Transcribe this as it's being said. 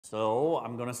So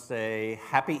I'm going to say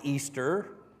Happy Easter.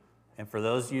 And for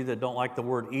those of you that don't like the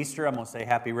word Easter, I'm going to say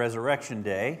Happy Resurrection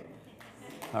Day.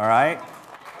 All right?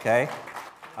 Okay.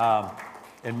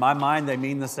 In my mind, they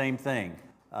mean the same thing,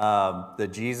 that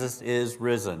Jesus is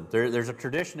risen. There's a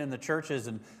tradition in the churches,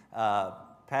 and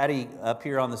Patty up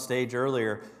here on the stage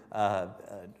earlier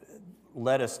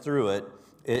led us through it.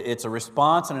 It's a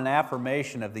response and an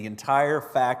affirmation of the entire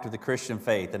fact of the Christian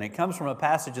faith. And it comes from a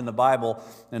passage in the Bible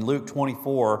in Luke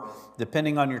 24,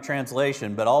 depending on your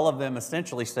translation, but all of them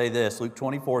essentially say this, Luke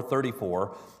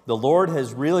 24:34, the Lord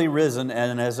has really risen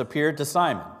and has appeared to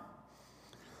Simon.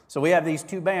 So we have these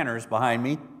two banners behind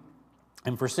me,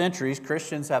 and for centuries,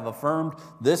 Christians have affirmed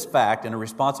this fact in a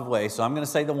responsive way. So I'm going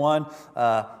to say the one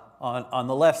on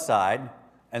the left side,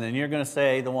 and then you're going to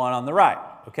say the one on the right,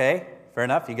 okay? Fair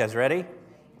enough? You guys ready?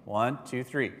 1, 2,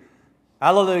 3.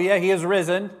 Hallelujah, He is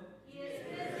risen. He is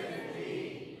risen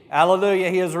indeed. Hallelujah,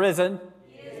 He is risen.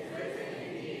 He is risen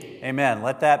indeed. Amen.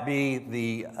 Let that be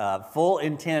the full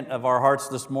intent of our hearts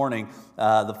this morning,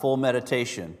 the full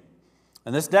meditation.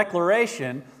 And this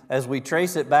declaration, as we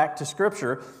trace it back to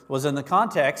Scripture, was in the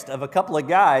context of a couple of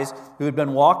guys who had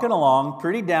been walking along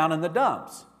pretty down in the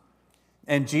dumps.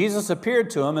 And Jesus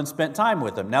appeared to them and spent time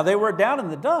with them. Now, they were down in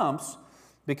the dumps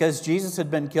because Jesus had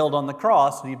been killed on the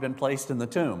cross and he'd been placed in the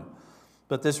tomb.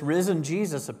 But this risen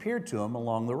Jesus appeared to them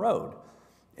along the road,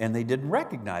 and they didn't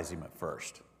recognize him at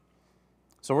first.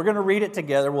 So we're going to read it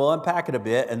together. We'll unpack it a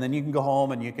bit, and then you can go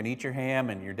home and you can eat your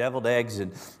ham and your deviled eggs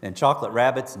and chocolate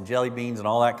rabbits and jelly beans and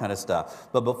all that kind of stuff.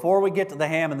 But before we get to the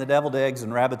ham and the deviled eggs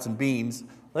and rabbits and beans,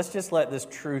 let's just let this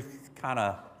truth kind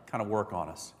of work on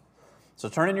us. So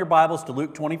turn in your Bibles to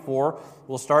Luke 24.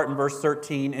 We'll start in verse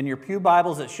 13. In your pew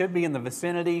Bibles, it should be in the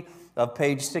vicinity of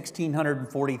page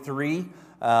 1643.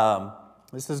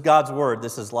 This is God's Word.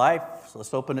 This is life. So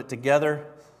let's open it together.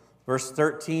 Verse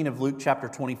 13 of Luke chapter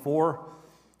 24.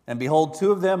 And behold,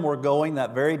 two of them were going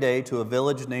that very day to a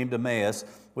village named Emmaus,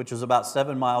 which was about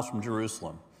 7 miles from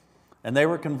Jerusalem. And they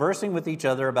were conversing with each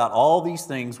other about all these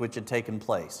things which had taken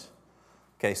place.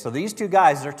 Okay, so these two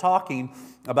guys are talking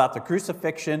about the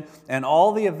crucifixion and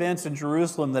all the events in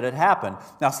Jerusalem that had happened.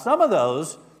 Now, some of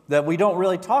those that we don't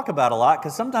really talk about a lot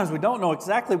because sometimes we don't know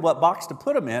exactly what box to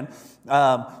put them in,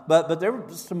 but there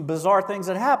were some bizarre things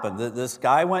that happened. The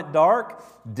sky went dark,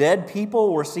 dead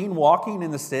people were seen walking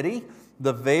in the city,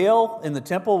 the veil in the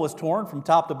temple was torn from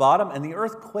top to bottom, and the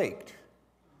earth quaked.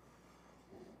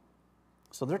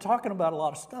 So they're talking about a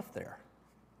lot of stuff there.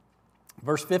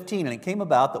 Verse 15, and it came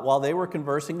about that while they were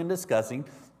conversing and discussing,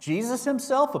 Jesus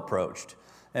himself approached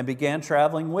and began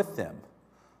traveling with them.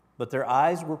 But their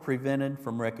eyes were prevented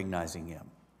from recognizing him.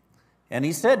 And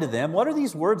he said to them, what are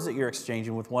these words that you're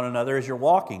exchanging with one another as you're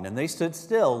walking? And they stood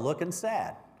still, looking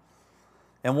sad.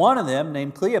 And one of them,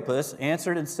 named Cleopas,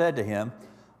 answered and said to him,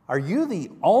 are you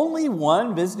the only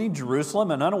one visiting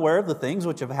Jerusalem and unaware of the things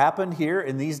which have happened here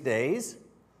in these days?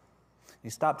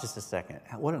 He stopped just a second.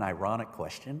 What an ironic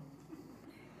question.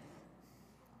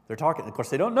 They're talking, of course,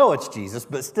 they don't know it's Jesus,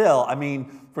 but still, I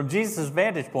mean, from Jesus'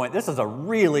 vantage point, this is a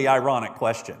really ironic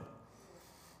question.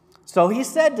 So he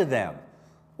said to them,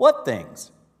 what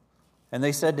things? And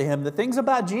they said to him, the things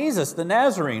about Jesus, the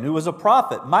Nazarene, who was a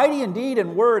prophet, mighty in deed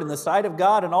and word in the sight of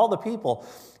God and all the people,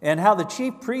 and how the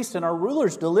chief priests and our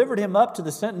rulers delivered him up to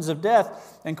the sentence of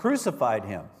death and crucified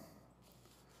him.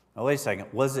 Now, wait a second.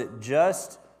 Was it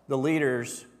just the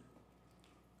leaders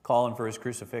calling for his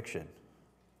crucifixion?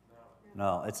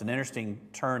 No, it's an interesting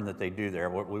turn that they do there.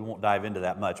 We won't dive into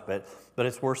that much, but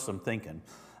it's worth some thinking.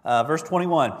 Verse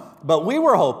 21, but we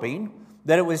were hoping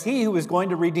that it was he who was going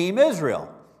to redeem Israel.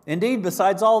 Indeed,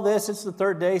 besides all this, it's the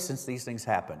third day since these things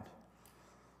happened.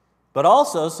 But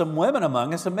also some women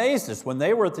among us amazed us. When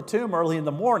they were at the tomb early in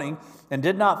the morning and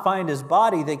did not find his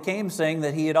body, they came saying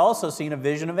that he had also seen a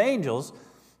vision of angels,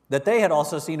 that they had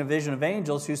also seen a vision of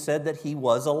angels who said that he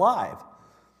was alive.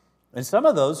 And some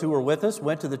of those who were with us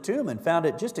went to the tomb and found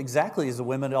it just exactly as the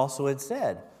women also had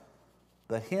said.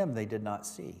 But him they did not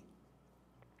see.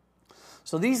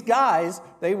 So these guys,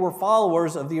 they were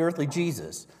followers of the earthly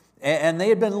Jesus. And they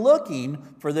had been looking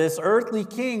for this earthly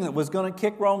king that was going to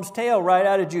kick Rome's tail right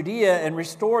out of Judea and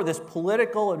restore this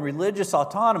political and religious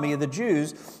autonomy of the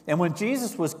Jews. And when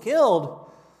Jesus was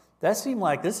killed, that seemed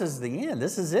like this is the end.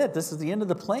 This is it. This is the end of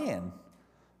the plan.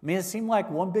 I mean, it seemed like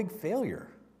one big failure.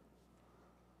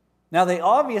 Now, they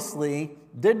obviously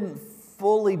didn't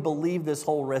fully believe this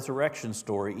whole resurrection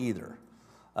story either.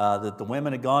 That the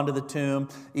women had gone to the tomb,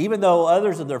 even though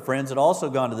others of their friends had also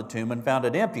gone to the tomb and found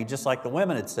it empty, just like the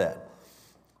women had said.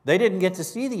 They didn't get to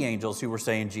see the angels who were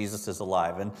saying Jesus is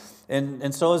alive.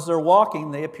 And so as they're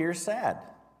walking, they appear sad.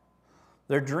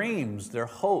 Their dreams, their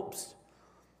hopes,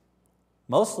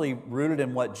 mostly rooted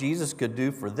in what Jesus could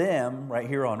do for them right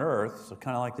here on earth, so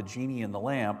kind of like the genie in the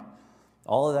lamp,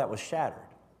 all of that was shattered.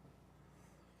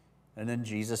 And then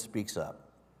Jesus speaks up.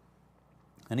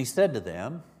 And he said to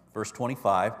them, verse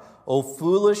 25, "O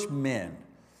foolish men,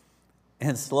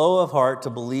 and slow of heart to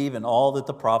believe in all that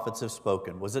the prophets have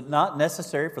spoken. Was it not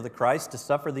necessary for the Christ to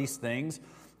suffer these things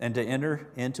and to enter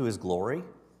into his glory?"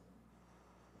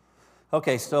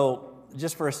 Okay, so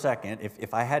just for a second,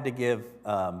 if I had to give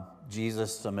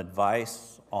Jesus some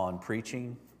advice on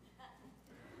preaching,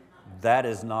 that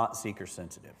is not seeker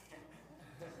sensitive.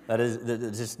 That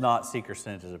is just not seeker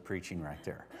sensitive preaching right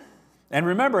there. And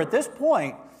remember, at this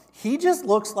point, he just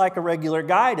looks like a regular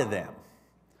guy to them.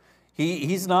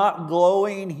 He's not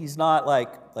glowing. He's not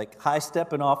like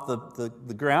high-stepping off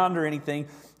the ground or anything.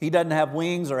 He doesn't have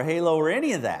wings or a halo or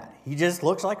any of that. He just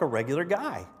looks like a regular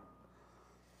guy.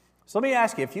 So let me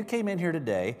ask you, if you came in here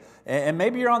today, and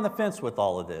maybe you're on the fence with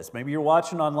all of this, maybe you're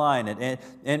watching online,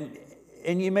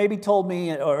 and you maybe told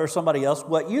me or somebody else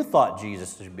what you thought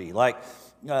Jesus should be,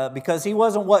 because he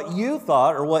wasn't what you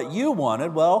thought or what you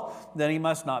wanted, well, then he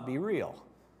must not be real.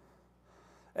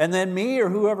 And then me or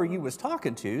whoever you was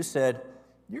talking to said,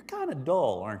 "You're kind of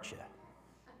dull, aren't you?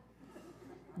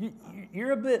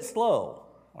 You're a bit slow,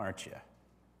 aren't you?"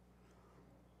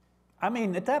 I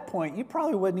mean, at that point, you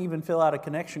probably wouldn't even fill out a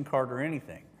connection card or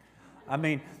anything. I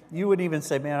mean, you wouldn't even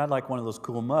say, "Man, I'd like one of those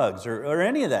cool mugs," or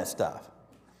any of that stuff.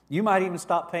 You might even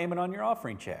stop payment on your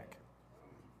offering check.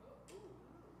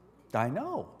 I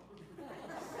know.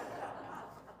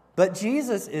 But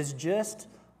Jesus is just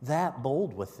that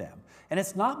bold with them. And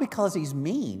it's not because he's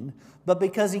mean, but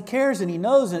because he cares and he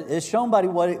knows, and is shown by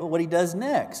what he does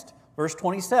next. Verse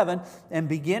 27, "And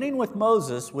beginning with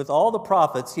Moses, with all the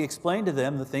prophets, he explained to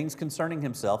them the things concerning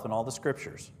himself in all the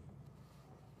scriptures."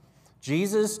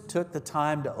 Jesus took the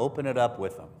time to open it up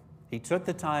with them. He took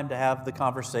the time to have the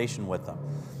conversation with them.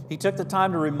 He took the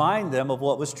time to remind them of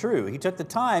what was true. He took the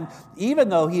time, even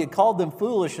though he had called them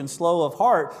foolish and slow of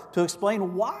heart, to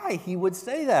explain why he would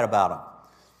say that about them.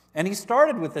 And he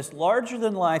started with this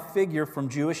larger-than-life figure from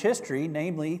Jewish history,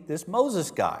 namely this Moses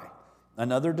guy,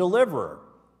 another deliverer.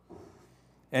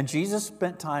 And Jesus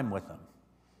spent time with him.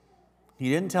 He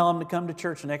didn't tell him to come to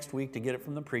church next week to get it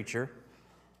from the preacher.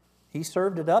 He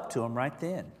served it up to him right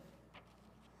then.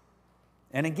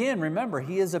 And again, remember,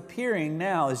 he is appearing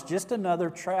now as just another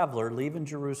traveler leaving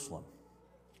Jerusalem.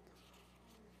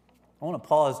 I want to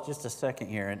pause just a second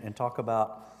here and talk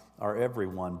about our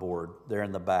Everyone board there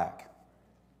in the back.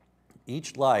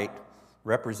 Each light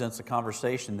represents a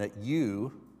conversation that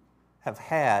you have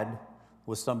had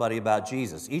with somebody about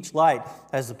Jesus. Each light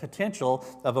has the potential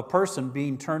of a person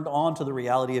being turned on to the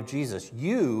reality of Jesus.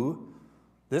 You,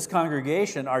 this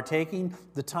congregation, are taking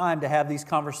the time to have these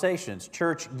conversations.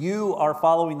 Church, you are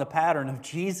following the pattern of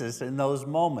Jesus in those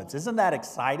moments. Isn't that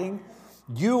exciting?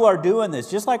 You are doing this,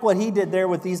 just like what he did there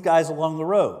with these guys along the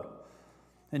road.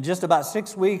 In just about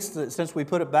 6 weeks since we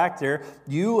put it back there,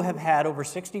 you have had over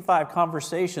 65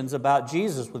 conversations about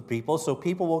Jesus with people, so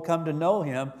people will come to know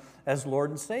him as Lord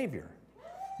and Savior.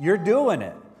 You're doing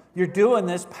it. You're doing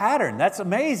this pattern. That's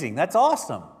amazing. That's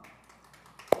awesome.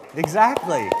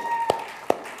 Exactly.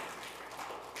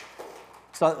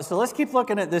 So let's keep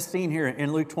looking at this scene here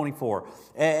in Luke 24.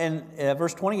 And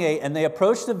verse 28, "And they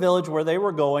approached the village where they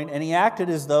were going, and he acted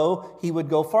as though he would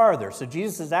go farther." So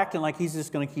Jesus is acting like he's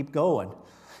just going to keep going.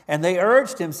 "And they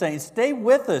urged him, saying, 'Stay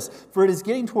with us, for it is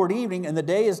getting toward evening, and the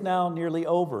day is now nearly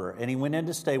over.' And he went in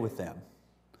to stay with them."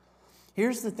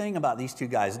 Here's the thing about these two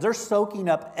guys. They're soaking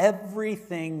up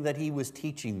everything that he was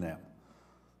teaching them.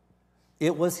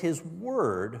 It was his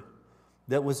word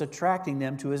that was attracting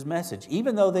them to his message,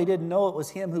 even though they didn't know it was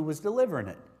him who was delivering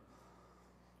it.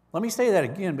 Let me say that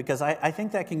again, because I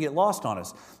think that can get lost on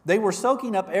us. They were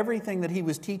soaking up everything that he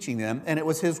was teaching them, and it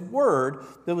was his word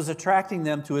that was attracting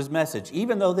them to his message,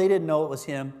 even though they didn't know it was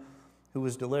him who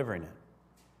was delivering it.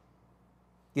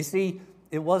 You see,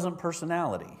 it wasn't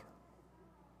personality.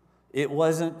 It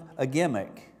wasn't a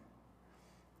gimmick.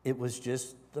 It was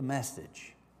just the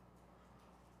message.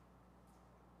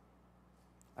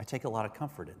 I take a lot of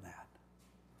comfort in that.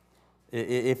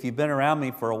 If you've been around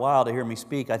me for a while to hear me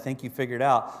speak, I think you figured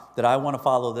out that I want to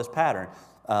follow this pattern.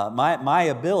 My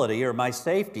ability or my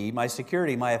safety, my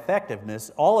security, my effectiveness,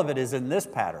 all of it is in this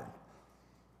pattern.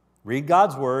 Read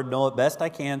God's Word, know it best I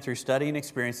can through study and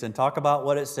experience, and talk about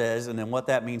what it says and then what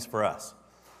that means for us.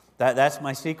 That's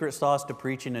my secret sauce to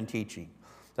preaching and teaching.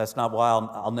 That's not why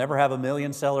I'll never have a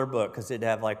million-seller book, because it'd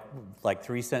have like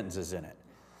 3 sentences in it.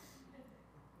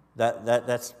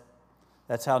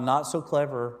 That's how not so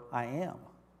clever I am.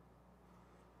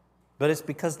 But it's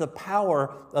because the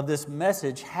power of this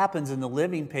message happens in the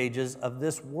living pages of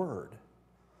this word.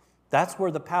 That's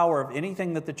where the power of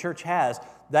anything that the church has,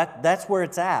 that's where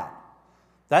it's at.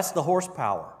 That's the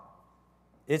horsepower.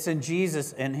 It's in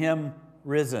Jesus and Him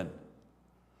risen.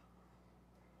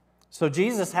 So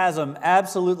Jesus has them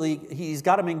absolutely, He's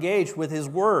got them engaged with His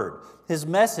word, His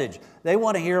message. They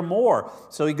want to hear more.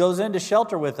 So He goes in to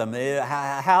shelter with them, a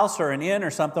house or an inn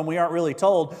or something, we aren't really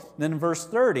told. And then in verse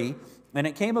 30, and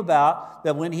it came about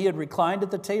that when He had reclined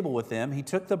at the table with them, He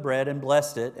took the bread and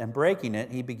blessed it, and breaking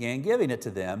it, He began giving it to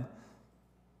them.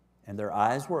 And their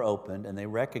eyes were opened, and they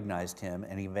recognized Him,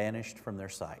 and He vanished from their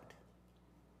sight.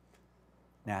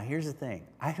 Now, here's the thing.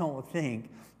 I don't think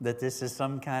that this is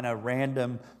some kind of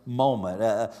random moment,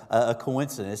 a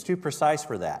coincidence. It's too precise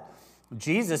for that.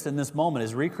 Jesus, in this moment,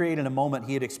 is recreating a moment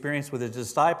He had experienced with His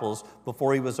disciples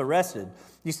before He was arrested.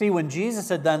 You see, when Jesus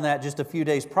had done that just a few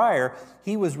days prior,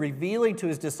 He was revealing to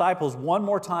His disciples one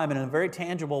more time in a very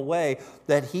tangible way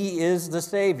that He is the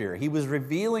Savior. He was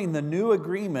revealing the new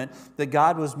agreement that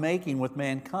God was making with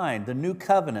mankind, the new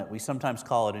covenant, we sometimes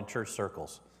call it in church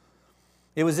circles.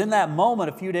 It was in that moment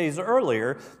a few days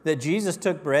earlier that Jesus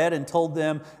took bread and told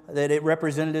them that it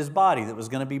represented His body that was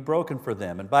going to be broken for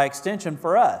them, and by extension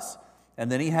for us. And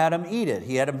then He had them eat it.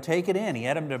 He had them take it in. He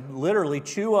had them to literally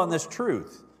chew on this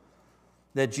truth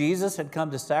that Jesus had come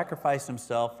to sacrifice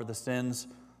Himself for the sins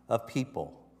of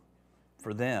people,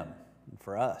 for them and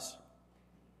for us.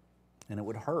 And it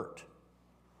would hurt.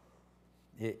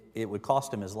 It would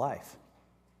cost Him His life.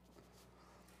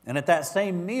 And at that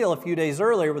same meal a few days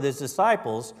earlier with His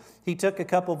disciples, He took a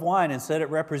cup of wine and said it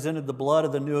represented the blood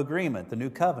of the new agreement, the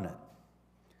new covenant.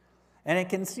 And it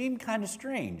can seem kind of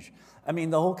strange. I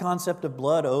mean, the whole concept of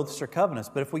blood, oaths, or covenants.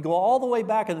 But if we go all the way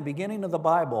back in the beginning of the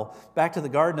Bible, back to the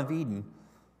Garden of Eden,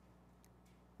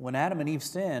 when Adam and Eve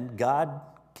sinned, God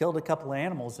killed a couple of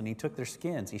animals and He took their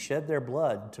skins. He shed their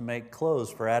blood to make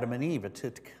clothes for Adam and Eve.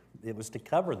 It was to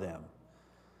cover them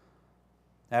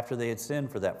after they had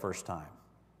sinned for that first time.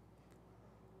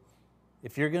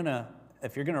 If you're gonna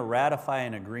ratify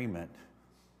an agreement,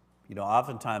 you know,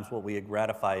 oftentimes what we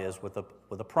ratify is with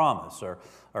a promise,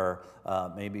 or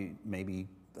maybe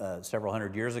several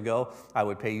hundred years ago, I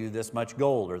would pay you this much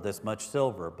gold or this much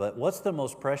silver. But what's the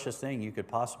most precious thing you could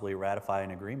possibly ratify an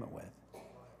agreement with?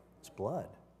 It's blood.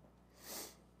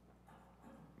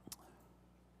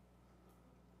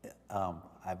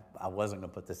 I wasn't going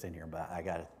to put this in here, but I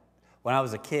got it. When I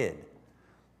was a kid,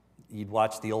 you'd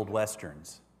watch the old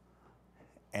Westerns.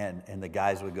 And the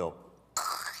guys would go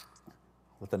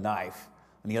with a knife,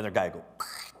 and the other guy would go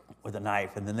with a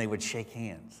knife, and then they would shake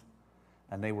hands,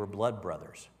 and they were blood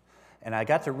brothers. And I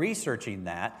got to researching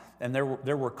that, and there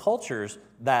were cultures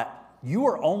that you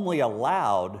were only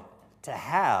allowed to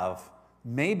have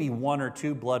maybe one or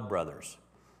two blood brothers.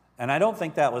 And I don't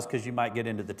think that was because you might get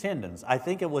into the tendons. I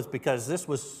think it was because this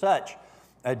was such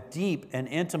a deep and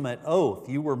intimate oath.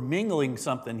 You were mingling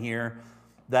something here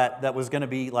that was going to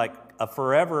be like a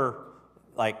forever,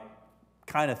 like,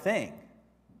 kind of thing.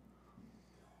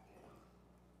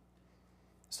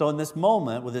 So in this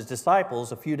moment with His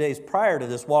disciples, a few days prior to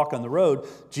this walk on the road,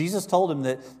 Jesus told them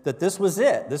that this was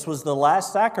it. This was the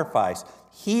last sacrifice.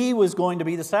 He was going to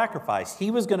be the sacrifice. He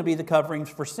was going to be the coverings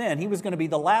for sin. He was going to be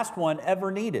the last one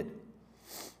ever needed.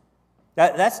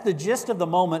 That's the gist of the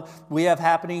moment we have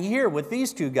happening here with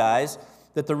these two guys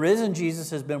that the risen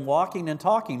Jesus has been walking and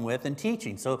talking with and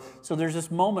teaching. So there's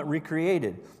this moment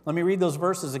recreated. Let me read those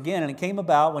verses again. And it came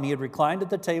about when He had reclined at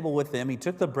the table with them, He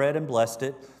took the bread and blessed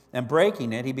it, and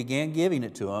breaking it, He began giving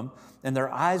it to them. And their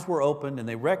eyes were opened, and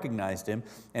they recognized Him,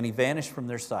 and He vanished from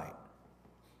their sight.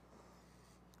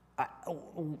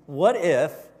 What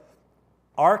if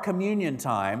our communion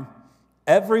time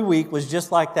every week was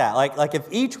just like that? Like if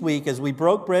each week as we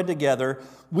broke bread together,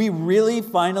 we really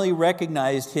finally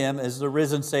recognized Him as the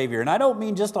risen Savior. And I don't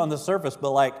mean just on the surface,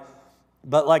 but like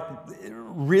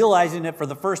realizing it for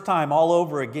the first time all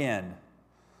over again.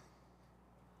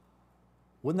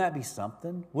 Wouldn't that be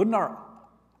something?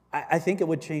 I think it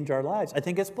would change our lives. I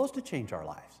think it's supposed to change our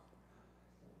lives.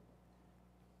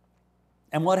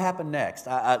 And what happened next?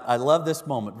 I love this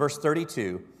moment. Verse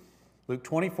 32, Luke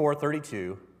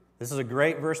 24:32. This is a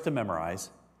great verse to memorize.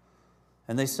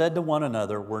 And they said to one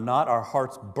another, were not our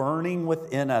hearts burning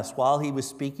within us while He was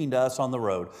speaking to us on the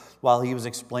road, while He was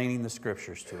explaining the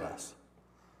Scriptures to us?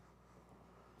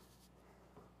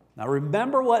 Now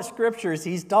remember what Scriptures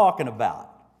He's talking about,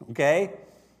 okay?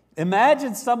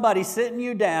 Imagine somebody sitting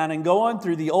you down and going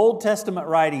through the Old Testament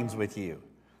writings with you.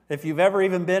 If you've ever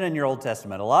even been in your Old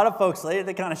Testament. A lot of folks,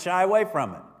 they kind of shy away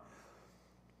from it.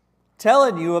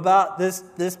 telling you about this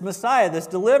Messiah, this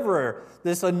deliverer,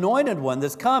 this anointed one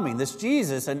that's coming, this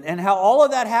Jesus, and how all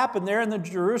of that happened there in the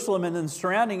Jerusalem and in the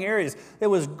surrounding areas. It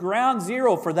was ground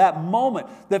zero for that moment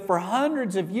that for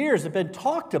hundreds of years had been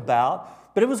talked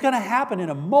about, but it was going to happen in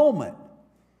a moment.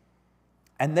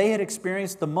 And they had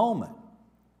experienced the moment.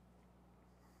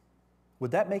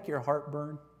 Would that make your heart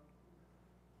burn?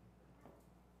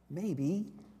 Maybe,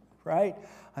 right?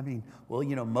 I mean, well,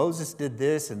 Moses did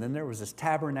this, and then there was this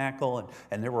tabernacle,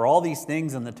 and there were all these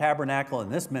things in the tabernacle, and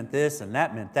this meant this, and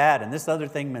that meant that, and this other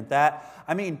thing meant that.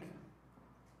 I mean,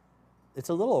 it's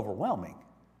a little overwhelming.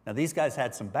 Now, these guys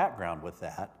had some background with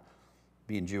that,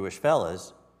 being Jewish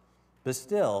fellas, but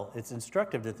still, it's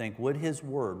instructive to think, would his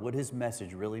word, would his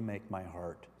message really make my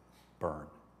heart burn?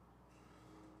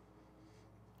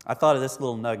 I thought of this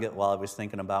little nugget while I was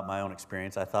thinking about my own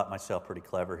experience. I thought myself pretty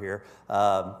clever here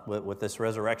with this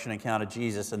resurrection account of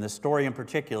Jesus and this story in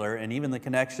particular, and even the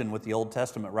connection with the Old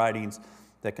Testament writings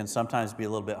that can sometimes be a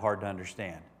little bit hard to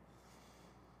understand.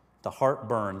 The heart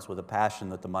burns with a passion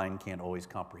that the mind can't always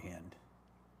comprehend.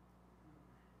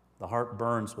 The heart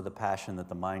burns with a passion that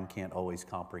the mind can't always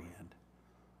comprehend.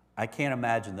 I can't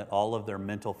imagine that all of their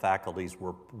mental faculties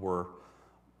were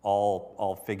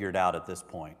all figured out at this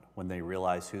point when they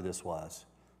realized who this was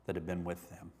that had been with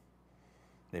them.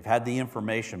 They've had the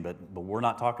information, but we're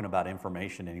not talking about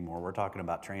information anymore. We're talking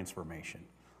about transformation.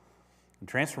 And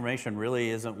transformation really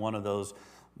isn't one of those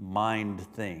mind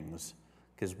things,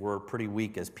 because we're pretty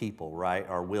weak as people, right?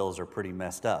 Our wills are pretty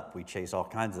messed up. We chase all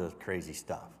kinds of crazy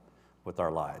stuff with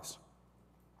our lives.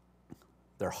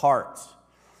 Their hearts,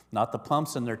 not the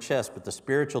pumps in their chest, but the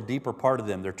spiritual deeper part of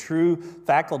them, their true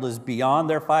faculties beyond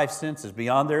their five senses,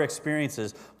 beyond their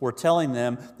experiences, were telling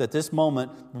them that this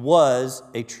moment was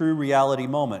a true reality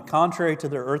moment, contrary to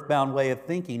their earthbound way of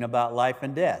thinking about life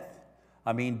and death.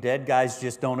 I mean, dead guys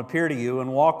just don't appear to you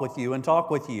and walk with you and talk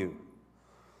with you.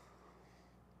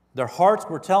 Their hearts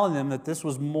were telling them that this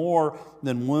was more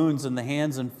than wounds in the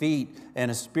hands and feet and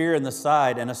a spear in the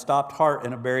side and a stopped heart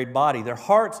and a buried body. Their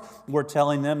hearts were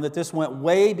telling them that this went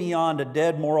way beyond a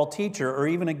dead moral teacher or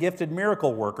even a gifted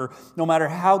miracle worker, no matter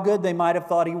how good they might have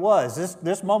thought he was.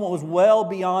 This moment was well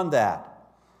beyond that.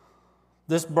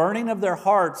 This burning of their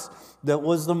hearts that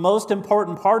was the most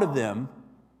important part of them,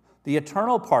 the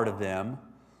eternal part of them,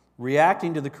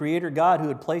 reacting to the Creator God who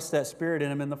had placed that Spirit in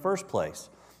them in the first place.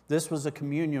 This was a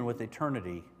communion with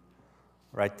eternity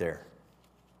right there.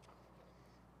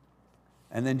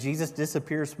 And then Jesus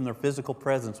disappears from their physical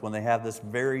presence when they have this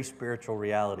very spiritual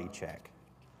reality check.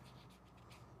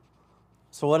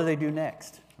 So what do they do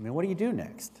next? I mean, what do you do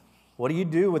next? What do you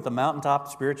do with a mountaintop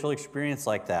spiritual experience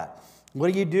like that?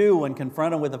 What do you do when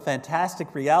confronted with a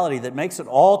fantastic reality that makes it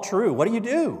all true? What do you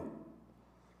do?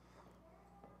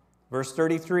 Verse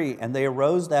 33, and they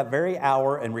arose that very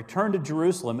hour and returned to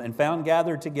Jerusalem and found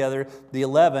gathered together the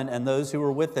 11 and those who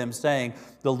were with them, saying,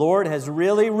 the Lord has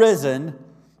really risen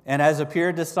and has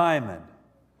appeared to Simon.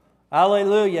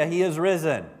 Hallelujah, he is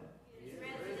risen.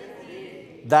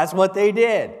 That's what they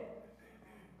did.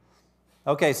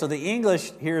 Okay, so the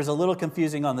English here is a little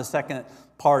confusing on the second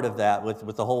part of that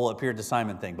with the whole appeared to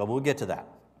Simon thing, but we'll get to that.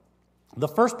 The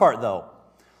first part, though,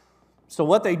 so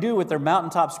what they do with their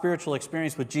mountaintop spiritual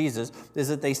experience with Jesus is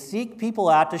that they seek people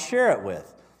out to share it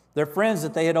with. Their friends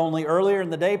that they had only earlier in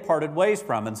the day parted ways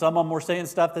from, and some of them were saying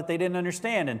stuff that they didn't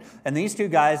understand. And these two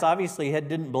guys obviously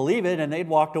didn't believe it, and they'd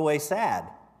walked away sad.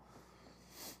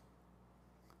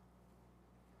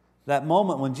 That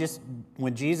moment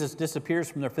when Jesus disappears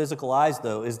from their physical eyes,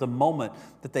 though, is the moment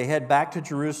that they head back to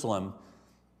Jerusalem.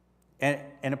 And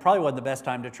it probably wasn't the best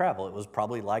time to travel. It was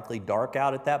probably likely dark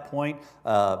out at that point.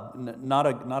 Not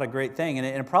a great thing. And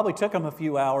it probably took them a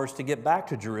few hours to get back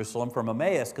to Jerusalem from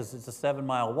Emmaus because it's a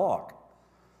 7-mile walk.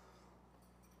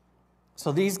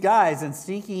 So these guys, in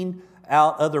seeking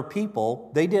out other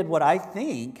people, they did what I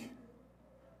think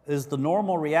is the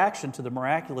normal reaction to the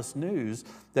miraculous news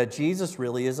that Jesus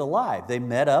really is alive. They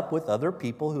met up with other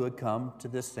people who had come to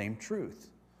this same truth.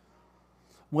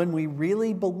 When we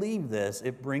really believe this,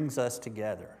 it brings us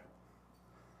together.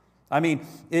 I mean,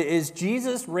 is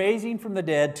Jesus raising from the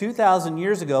dead 2,000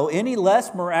 years ago any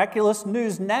less miraculous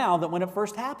news now than when it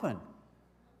first happened?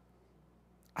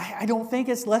 I don't think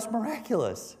it's less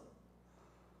miraculous.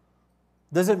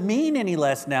 Does it mean any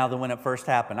less now than when it first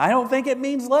happened? I don't think it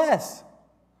means less.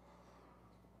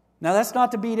 Now, that's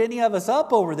not to beat any of us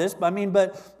up over this, but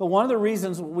one of the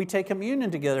reasons we take communion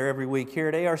together every week here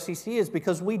at ARCC is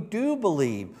because we do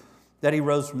believe that He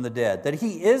rose from the dead, that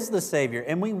He is the Savior,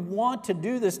 and we want to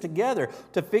do this together,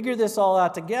 to figure this all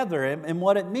out together and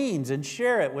what it means and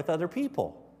share it with other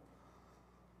people.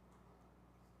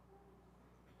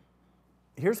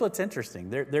 here's what's interesting.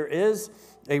 There is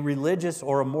a religious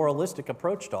or a moralistic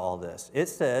approach to all this. It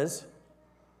says,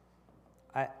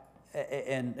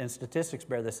 and statistics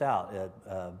bear this out.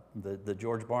 The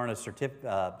George Barna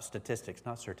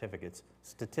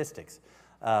statistics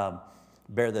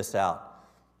bear this out.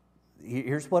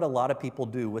 Here's what a lot of people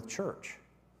do with church,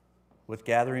 with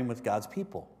gathering with God's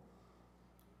people.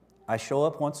 I show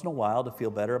up once in a while to feel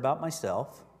better about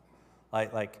myself.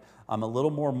 Like I'm a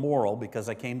little more moral because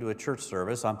I came to a church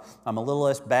service. I'm a little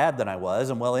less bad than I was.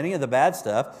 And well, any of the bad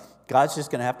stuff, God's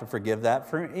just going to have to forgive that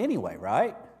for anyway,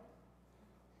 right?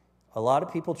 A lot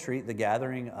of people treat the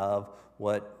gathering of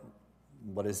what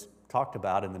is talked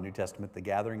about in the New Testament, the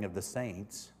gathering of the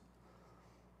saints,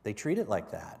 they treat it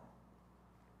like that.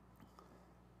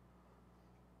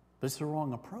 But it's the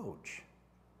wrong approach.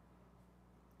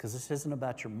 Because this isn't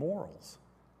about your morals.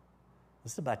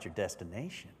 This is about your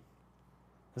destination.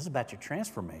 This is about your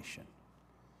transformation.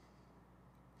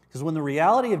 Because when the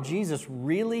reality of Jesus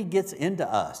really gets into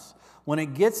us, when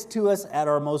it gets to us at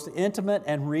our most intimate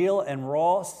and real and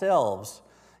raw selves,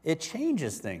 it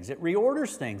changes things. It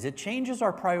reorders things. It changes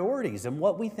our priorities and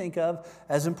what we think of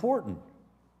as important.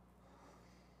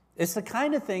 It's the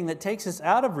kind of thing that takes us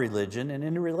out of religion and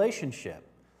into relationship.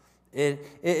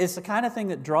 It's the kind of thing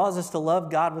that draws us to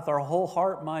love God with our whole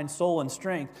heart, mind, soul, and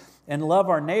strength, and love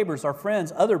our neighbors, our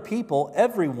friends, other people,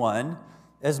 everyone,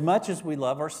 as much as we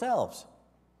love ourselves.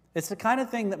 It's the kind of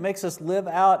thing that makes us live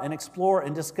out and explore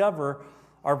and discover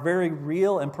our very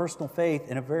real and personal faith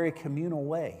in a very communal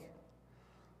way,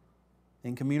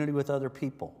 in community with other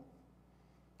people.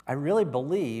 I really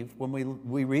believe when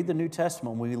we read the New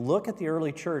Testament, when we look at the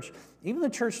early church, even the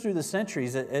church through the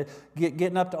centuries,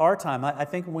 getting up to our time, I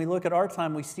think when we look at our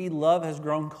time, we see love has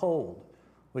grown cold,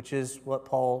 which is what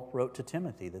Paul wrote to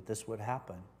Timothy, that this would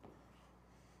happen.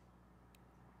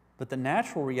 But the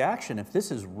natural reaction, if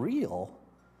this is real,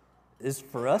 is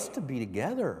for us to be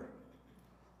together.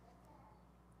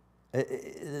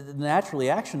 The natural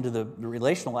reaction to the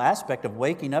relational aspect of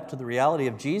waking up to the reality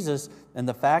of Jesus and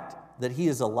the fact that He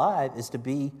is alive is to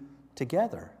be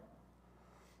together.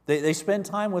 They spend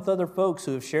time with other folks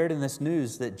who have shared in this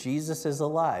news that Jesus is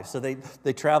alive. So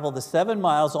they travel the 7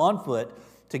 miles on foot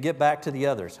to get back to the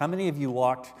others. How many of you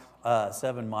walked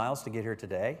 7 miles to get here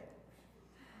today?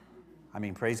 I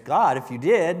mean, praise God if you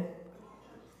did.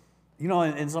 You know,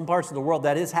 in some parts of the world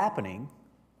that is happening.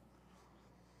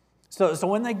 So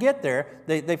when they get there,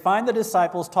 they find the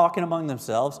disciples talking among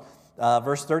themselves.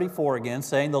 Verse 34 again,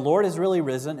 saying, "The Lord has really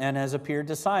risen and has appeared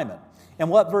to Simon."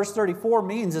 And what verse 34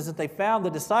 means is that they found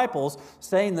the disciples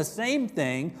saying the same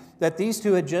thing that these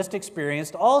two had just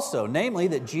experienced also, namely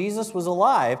that Jesus was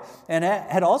alive and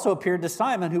had also appeared to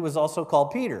Simon, who was also called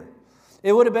Peter.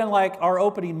 It would have been like our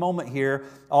opening moment here,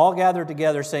 all gathered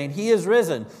together saying, "He is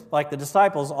risen," like the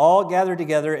disciples all gathered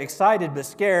together, excited but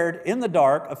scared, in the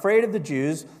dark, afraid of the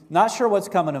Jews, not sure what's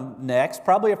coming next,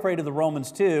 probably afraid of the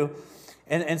Romans too.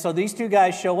 And so these two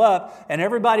guys show up, and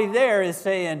everybody there is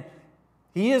saying,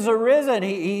 "He is arisen,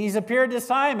 he's appeared to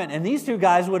Simon." And these two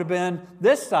guys would have been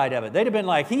this side of it. They'd have been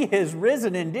like, "He is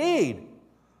risen indeed.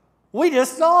 We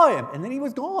just saw him." And then he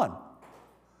was gone.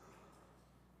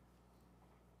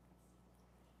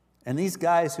 And these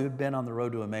guys who had been on the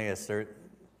road to Emmaus,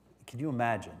 can you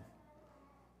imagine?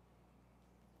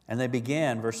 And they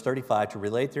began, verse 35, to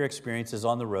relate their experiences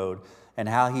on the road and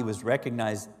how he was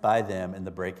recognized by them in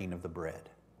the breaking of the bread.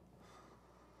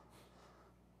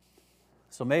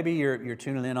 So maybe you're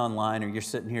tuning in online or you're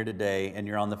sitting here today and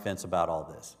you're on the fence about all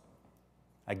this.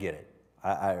 I get it.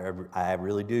 I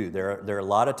really do. There are a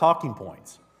lot of talking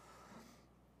points.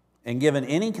 And given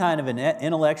any kind of an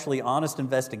intellectually honest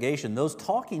investigation, those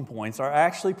talking points are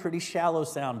actually pretty shallow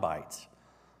sound bites.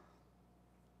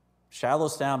 Shallow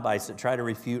sound bites that try to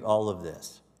refute all of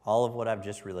this, all of what I've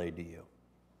just relayed to you.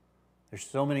 There's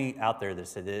so many out there that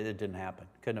said it didn't happen,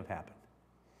 couldn't have happened.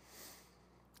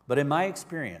 But in my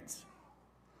experience,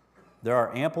 there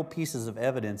are ample pieces of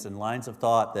evidence and lines of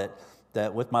thought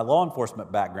that with my law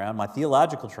enforcement background, my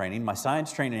theological training, my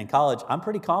science training in college, I'm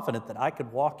pretty confident that I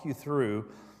could walk you through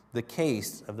the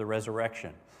case of the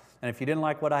resurrection. And if you didn't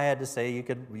like what I had to say, you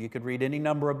could read any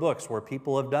number of books where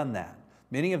people have done that.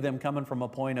 Many of them coming from a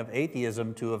point of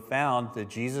atheism to have found that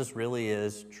Jesus really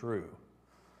is true.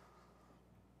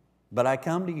 But I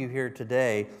come to you here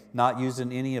today not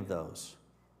using any of those.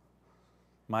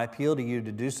 My appeal to you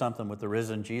to do something with the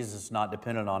risen Jesus is not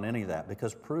dependent on any of that,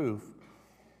 because proof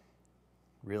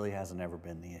really hasn't ever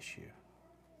been the issue.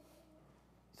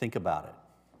 Think about it.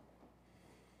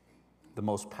 The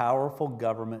most powerful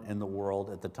government in the world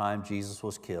at the time Jesus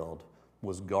was killed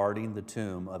was guarding the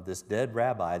tomb of this dead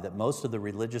rabbi that most of the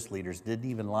religious leaders didn't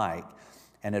even like.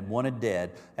 and had wanted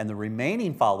dead, and the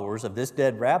remaining followers of this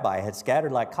dead rabbi had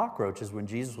scattered like cockroaches when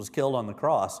Jesus was killed on the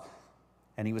cross,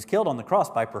 and he was killed on the cross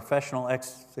by professional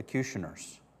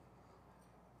executioners.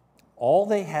 All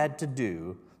they had to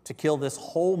do to kill this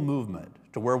whole movement,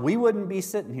 to where we wouldn't be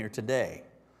sitting here today,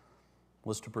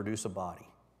 was to produce a body.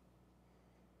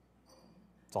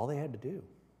 That's all they had to do.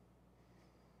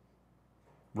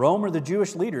 Rome or the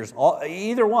Jewish leaders,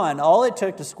 either one, all it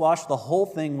took to squash the whole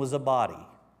thing was a body.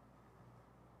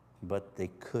 But they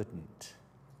couldn't,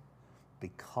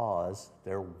 because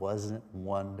there wasn't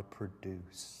one to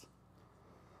produce.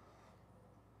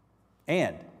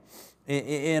 And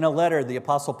in a letter the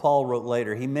Apostle Paul wrote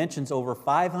later, he mentions over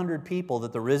 500 people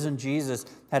that the risen Jesus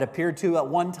had appeared to at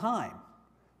one time.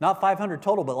 Not 500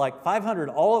 total, but like 500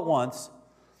 all at once.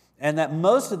 And that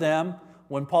most of them,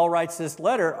 when Paul writes this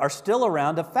letter, are still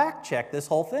around to fact check this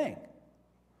whole thing.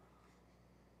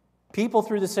 People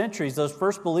through the centuries, those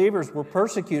first believers, were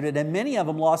persecuted, and many of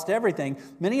them lost everything.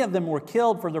 Many of them were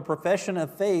killed for their profession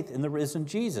of faith in the risen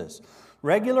Jesus.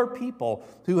 Regular people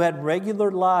who had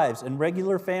regular lives and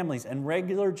regular families and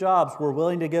regular jobs were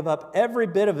willing to give up every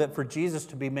bit of it for Jesus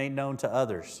to be made known to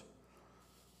others.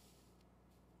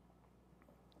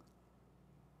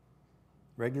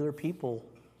 Regular people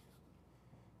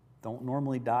don't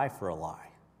normally die for a lie.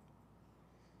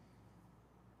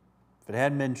 If it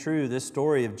hadn't been true, this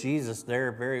story of Jesus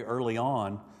there very early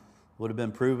on would have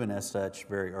been proven as such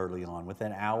very early on,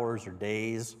 within hours or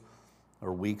days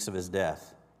or weeks of his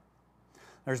death.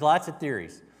 There's lots of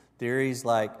theories. Theories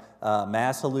like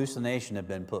mass hallucination have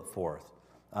been put forth.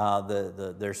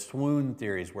 There's swoon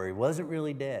theories where he wasn't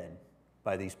really dead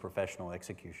by these professional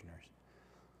executioners.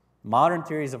 Modern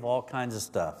theories of all kinds of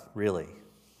stuff, really.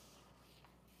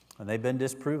 And they've been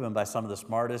disproven by some of the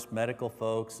smartest medical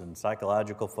folks and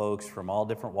psychological folks from all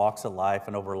different walks of life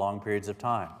and over long periods of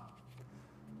time.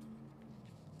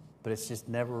 But it's just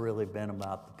never really been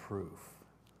about the proof.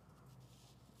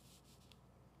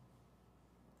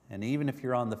 And even if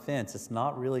you're on the fence, it's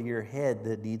not really your head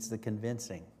that needs the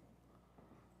convincing.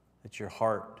 It's your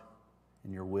heart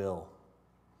and your will.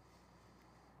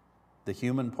 The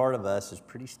human part of us is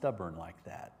pretty stubborn like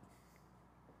that.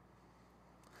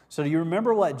 So do you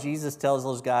remember what Jesus tells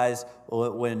those guys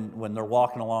when they're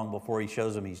walking along before he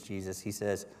shows them he's Jesus? He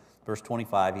says, verse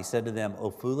 25, he said to them, "O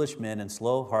foolish men and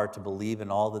slow of heart to believe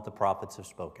in all that the prophets have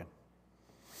spoken."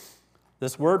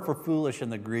 This word for foolish in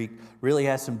the Greek really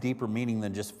has some deeper meaning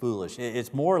than just foolish.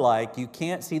 It's more like you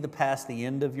can't see past the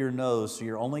end of your nose, so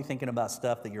you're only thinking about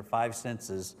stuff that your five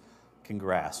senses can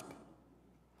grasp.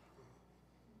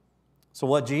 So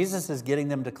what Jesus is getting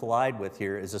them to collide with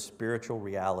here is a spiritual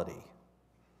reality.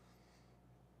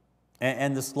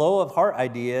 And the slow of heart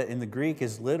idea in the Greek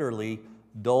is literally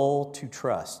dull to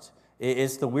trust.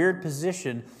 It's the weird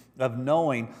position of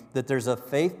knowing that there's a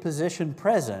faith position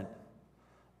present,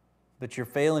 but you're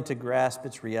failing to grasp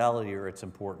its reality or its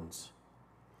importance.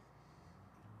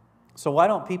 So why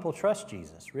don't people trust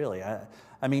Jesus, really?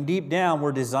 I mean, deep down,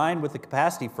 we're designed with the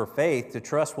capacity for faith to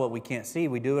trust what we can't see.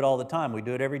 We do it all the time. We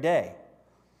do it every day.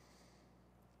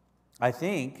 I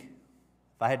think,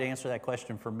 if I had to answer that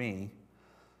question for me,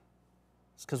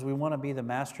 it's because we want to be the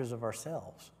masters of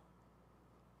ourselves,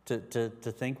 to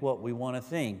think what we want to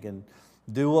think and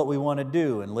do what we want to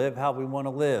do and live how we want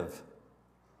to live.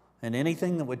 And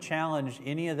anything that would challenge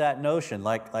any of that notion,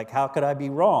 like how could I be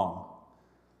wrong?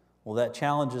 Well, that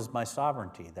challenges my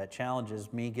sovereignty. That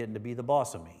challenges me getting to be the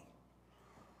boss of me.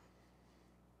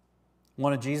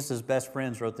 One of Jesus' best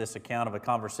friends wrote this account of a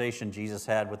conversation Jesus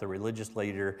had with a religious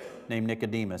leader named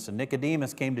Nicodemus. And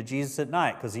Nicodemus came to Jesus at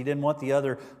night because he didn't want the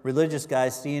other religious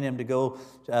guys seeing him to go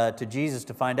to Jesus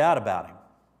to find out about him.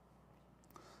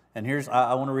 And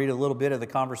I want to read a little bit of the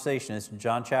conversation. It's in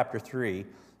John chapter 3.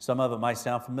 Some of it might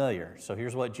sound familiar. So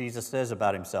here's what Jesus says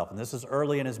about himself. And this is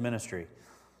early in his ministry.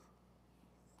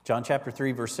 John chapter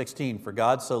 3, verse 16. "For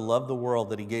God so loved the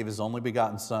world that he gave his only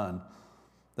begotten Son,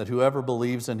 that whoever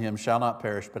believes in him shall not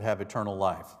perish but have eternal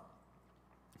life.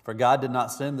 For God did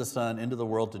not send the Son into the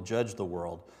world to judge the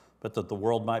world, but that the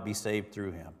world might be saved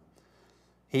through him.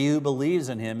 He who believes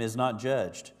in him is not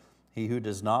judged. He who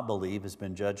does not believe has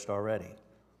been judged already,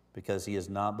 because he has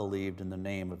not believed in the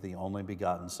name of the only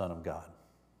begotten Son of God."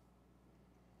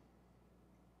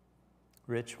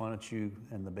 Rich, why don't you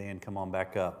and the band come on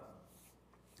back up?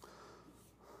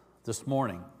 This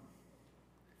morning,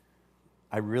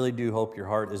 I really do hope your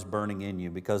heart is burning in you,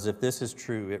 because if this is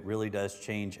true, it really does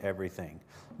change everything.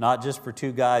 Not just for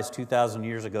two guys 2,000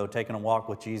 years ago taking a walk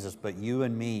with Jesus, but you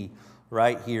and me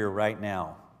right here, right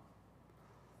now.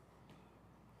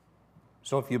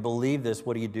 So if you believe this,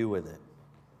 what do you do with it?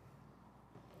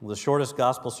 The shortest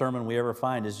gospel sermon we ever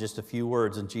find is just a few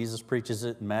words, and Jesus preaches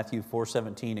it in Matthew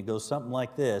 4:17. It goes something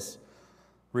like this: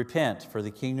 repent, for the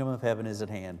kingdom of heaven is at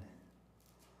hand.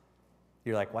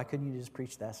 You're like, why couldn't you just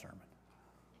preach that sermon?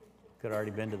 Could have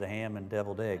already been to the ham and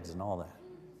deviled eggs and all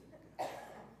that.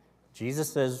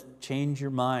 Jesus says, change your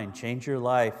mind, change your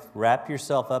life, wrap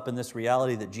yourself up in this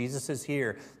reality that Jesus is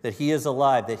here, that He is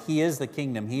alive, that He is the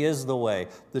kingdom, He is the way,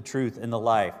 the truth, and the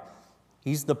life.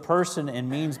 He's the person and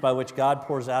means by which God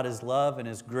pours out His love and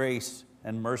His grace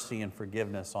and mercy and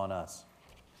forgiveness on us.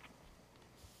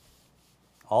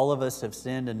 All of us have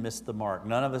sinned and missed the mark.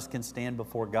 None of us can stand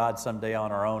before God someday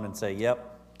on our own and say,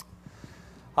 yep,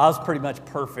 I was pretty much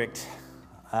perfect.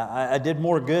 I did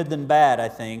more good than bad, I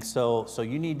think, so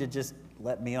you need to just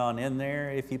let me on in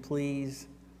there, if you please.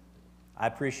 I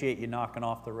appreciate you knocking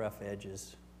off the rough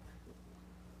edges.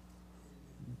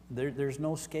 There's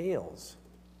no scales.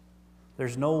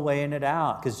 There's no weighing it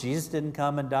out, because Jesus didn't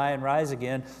come and die and rise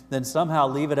again, then somehow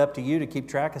leave it up to you to keep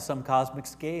track of some cosmic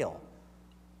scale.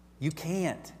 You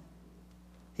can't.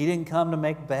 He didn't come to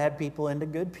make bad people into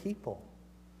good people.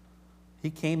 He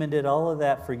came and did all of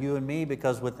that for you and me,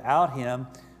 because without Him,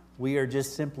 we are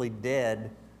just simply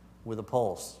dead with a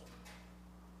pulse.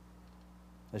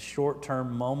 A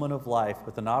short-term moment of life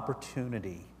with an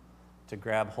opportunity to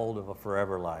grab hold of a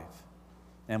forever life.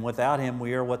 And without Him,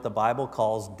 we are what the Bible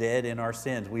calls dead in our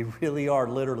sins. We really are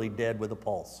literally dead with a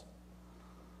pulse.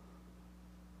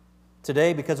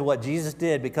 Today, because of what Jesus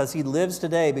did, because He lives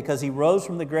today, because He rose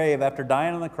from the grave after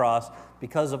dying on the cross,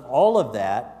 because of all of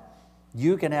that,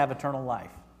 you can have eternal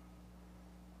life.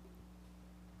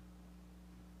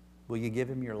 Will you give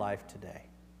Him your life today?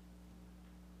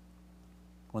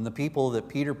 When the people that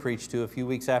Peter preached to a few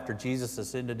weeks after Jesus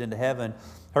ascended into heaven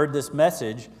heard this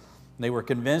message, they were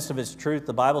convinced of its truth.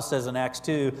 The Bible says in Acts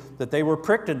 2 that they were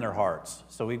pricked in their hearts.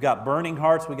 So we've got burning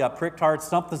hearts, we've got pricked hearts,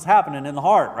 something's happening in the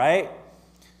heart, right?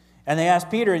 And they asked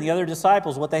Peter and the other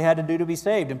disciples what they had to do to be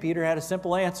saved. And Peter had a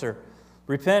simple answer.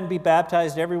 Repent and be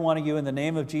baptized, every one of you, in the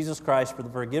name of Jesus Christ for the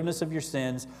forgiveness of your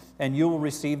sins, and you will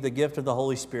receive the gift of the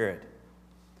Holy Spirit.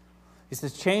 He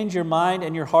says, change your mind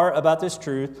and your heart about this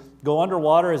truth. Go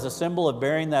underwater as a symbol of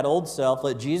bearing that old self.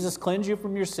 Let Jesus cleanse you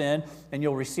from your sin, and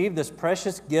you'll receive this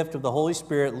precious gift of the Holy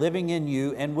Spirit living in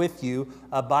you and with you,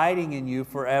 abiding in you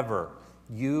forever.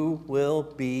 You will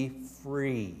be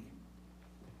free.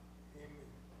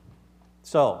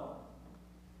 So,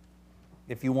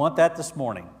 if you want that this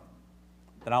morning,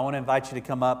 then I want to invite you to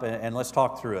come up and let's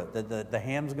talk through it. The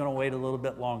ham's going to wait a little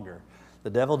bit longer. The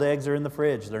deviled eggs are in the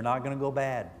fridge. They're not going to go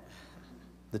bad.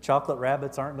 The chocolate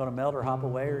rabbits aren't going to melt or hop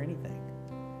away or anything.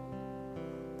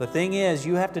 The thing is,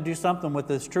 you have to do something with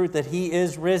this truth that He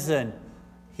is risen.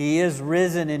 He is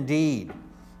risen indeed.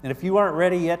 And if you aren't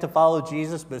ready yet to follow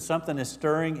Jesus, but something is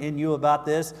stirring in you about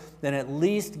this, then at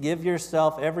least give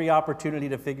yourself every opportunity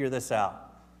to figure this out.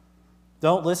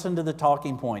 Don't listen to the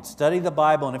talking points. Study the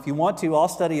Bible, and if you want to, I'll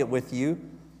study it with you.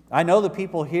 I know the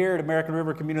people here at American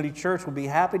River Community Church will be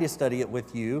happy to study it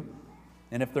with you,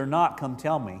 and if they're not, come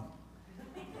tell me.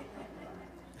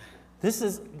 This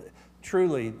is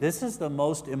the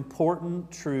most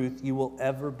important truth you will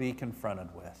ever be confronted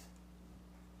with.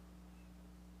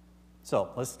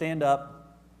 So let's stand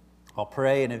up. I'll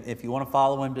pray, and if you want to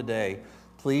follow Him today,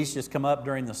 please just come up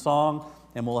during the song,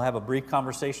 and we'll have a brief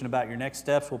conversation about your next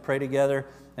steps. We'll pray together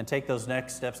and take those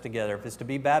next steps together. If it's to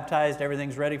be baptized,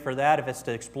 everything's ready for that. If it's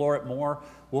to explore it more,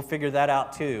 we'll figure that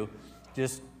out too.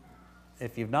 Just,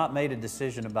 if you've not made a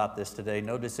decision about this today,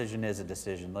 no decision is a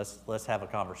decision. Let's have a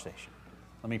conversation.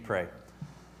 Let me pray.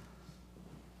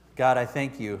 God, I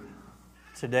thank you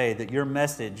today that your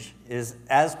message is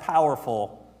as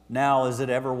powerful now as it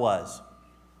ever was.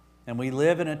 And we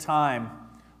live in a time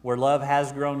where love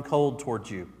has grown cold towards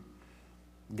you.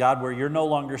 God, where you're no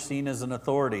longer seen as an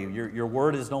authority. Your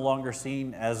word is no longer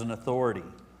seen as an authority.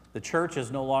 The church is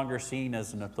no longer seen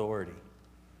as an authority.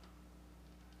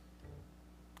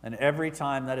 And every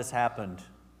time that has happened,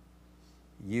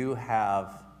 you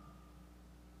have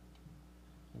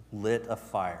lit a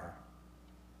fire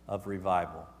of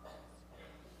revival.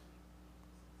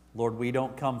 Lord, we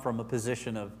don't come from a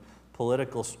position of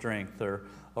political strength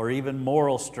or even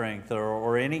moral strength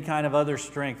or any kind of other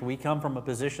strength. We come from a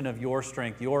position of your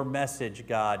strength, your message,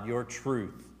 God, your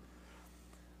truth.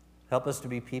 Help us to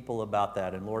be people about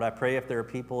that. And Lord, I pray if there are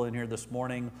people in here this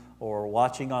morning or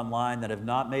watching online that have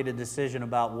not made a decision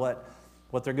about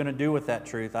what they're going to do with that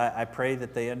truth, I pray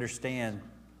that they understand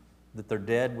that they're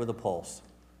dead with a pulse.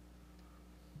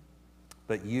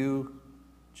 But you,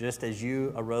 just as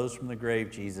you arose from the grave,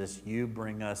 Jesus, you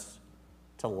bring us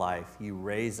to life. You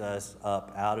raise us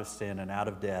up out of sin and out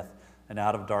of death and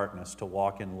out of darkness to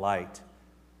walk in light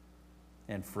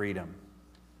and freedom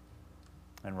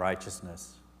and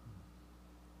righteousness.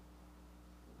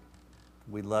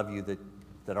 We love you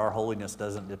that our holiness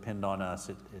doesn't depend on us.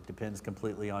 It depends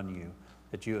completely on you,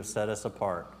 that you have set us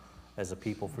apart as a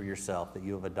people for yourself, that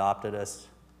you have adopted us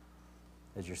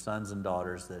as your sons and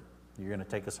daughters, that you're going to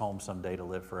take us home someday to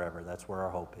live forever. That's where our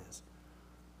hope is.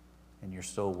 And you're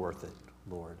so worth it,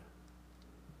 Lord.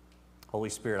 Holy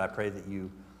Spirit, I pray that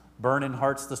you burn in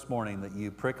hearts this morning, that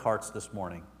you prick hearts this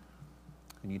morning,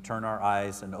 and you turn our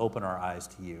eyes and open our eyes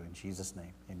to you. In Jesus'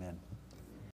 name, amen.